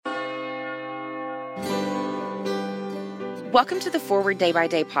Welcome to the Forward Day by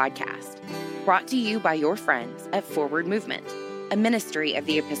Day podcast, brought to you by your friends at Forward Movement, a ministry of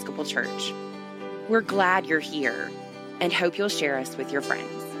the Episcopal Church. We're glad you're here and hope you'll share us with your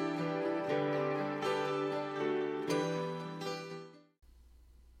friends.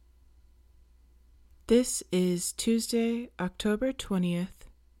 This is Tuesday, October 20th,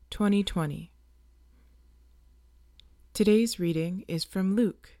 2020. Today's reading is from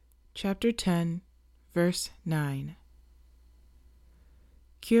Luke, chapter 10, verse 9.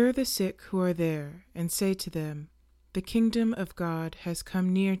 Cure the sick who are there, and say to them, the kingdom of God has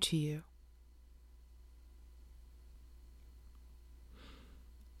come near to you.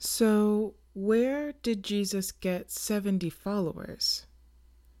 So, where did Jesus get 70 followers?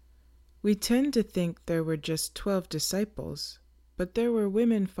 We tend to think there were just 12 disciples, but there were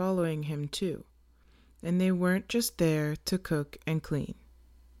women following him too, and they weren't just there to cook and clean.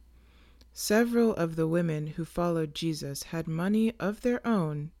 Several of the women who followed Jesus had money of their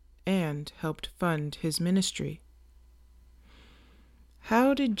own and helped fund his ministry.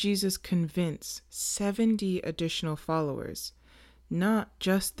 How did Jesus convince 70 additional followers, not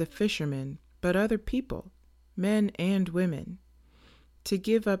just the fishermen, but other people, men and women, to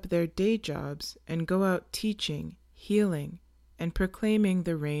give up their day jobs and go out teaching, healing, and proclaiming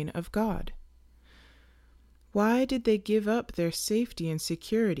the reign of God? Why did they give up their safety and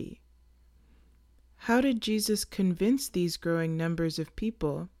security? How did Jesus convince these growing numbers of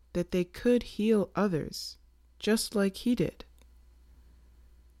people that they could heal others, just like he did?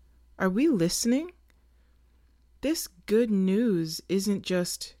 Are we listening? This good news isn't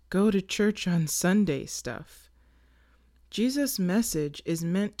just go to church on Sunday stuff. Jesus' message is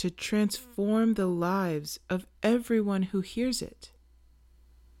meant to transform the lives of everyone who hears it.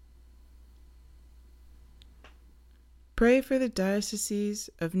 Pray for the dioceses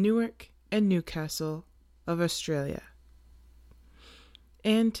of Newark and Newcastle of Australia.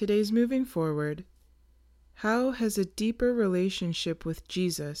 And today's moving forward, how has a deeper relationship with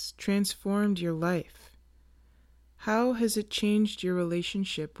Jesus transformed your life? How has it changed your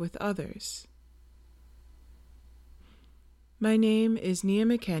relationship with others? My name is Nia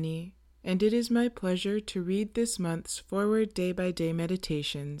McKenney, and it is my pleasure to read this month's Forward Day by Day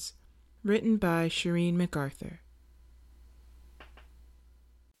Meditations, written by Shireen MacArthur.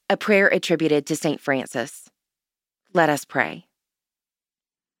 A prayer attributed to St. Francis. Let us pray.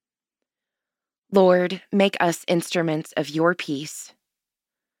 Lord, make us instruments of your peace.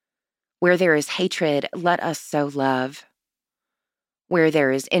 Where there is hatred, let us sow love. Where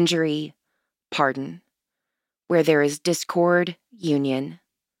there is injury, pardon. Where there is discord, union.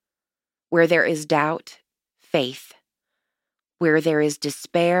 Where there is doubt, faith. Where there is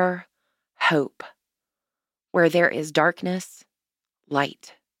despair, hope. Where there is darkness,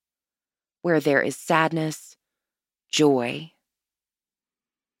 light. Where there is sadness, joy.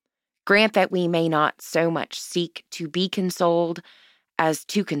 Grant that we may not so much seek to be consoled as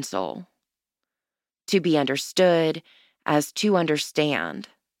to console, to be understood as to understand,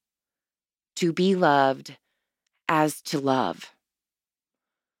 to be loved as to love.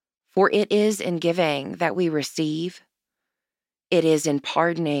 For it is in giving that we receive, it is in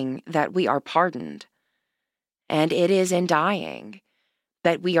pardoning that we are pardoned, and it is in dying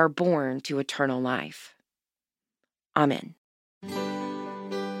that we are born to eternal life. Amen.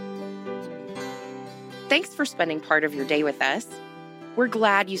 Thanks for spending part of your day with us. We're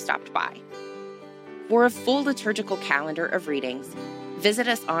glad you stopped by. For a full liturgical calendar of readings, visit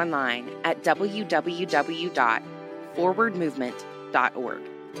us online at www.forwardmovement.org.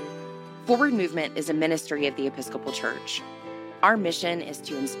 Forward Movement is a ministry of the Episcopal Church. Our mission is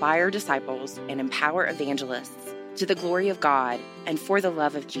to inspire disciples and empower evangelists to the glory of God and for the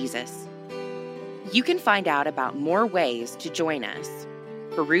love of Jesus. You can find out about more ways to join us,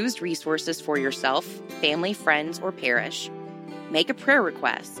 peruse resources for yourself, family, friends, or parish, make a prayer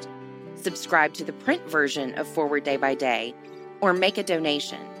request, subscribe to the print version of Forward Day by Day, or make a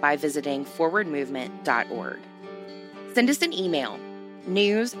donation by visiting forwardmovement.org. Send us an email,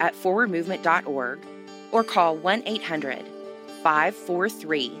 news@forwardmovement.org, or call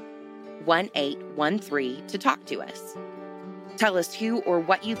 1-800-543-1813 to talk to us. Tell us who or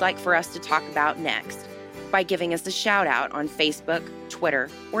what you'd like for us to talk about next by giving us a shout out on Facebook,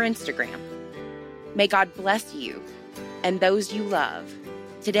 Twitter, or Instagram. May God bless you and those you love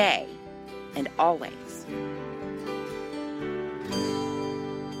today and always.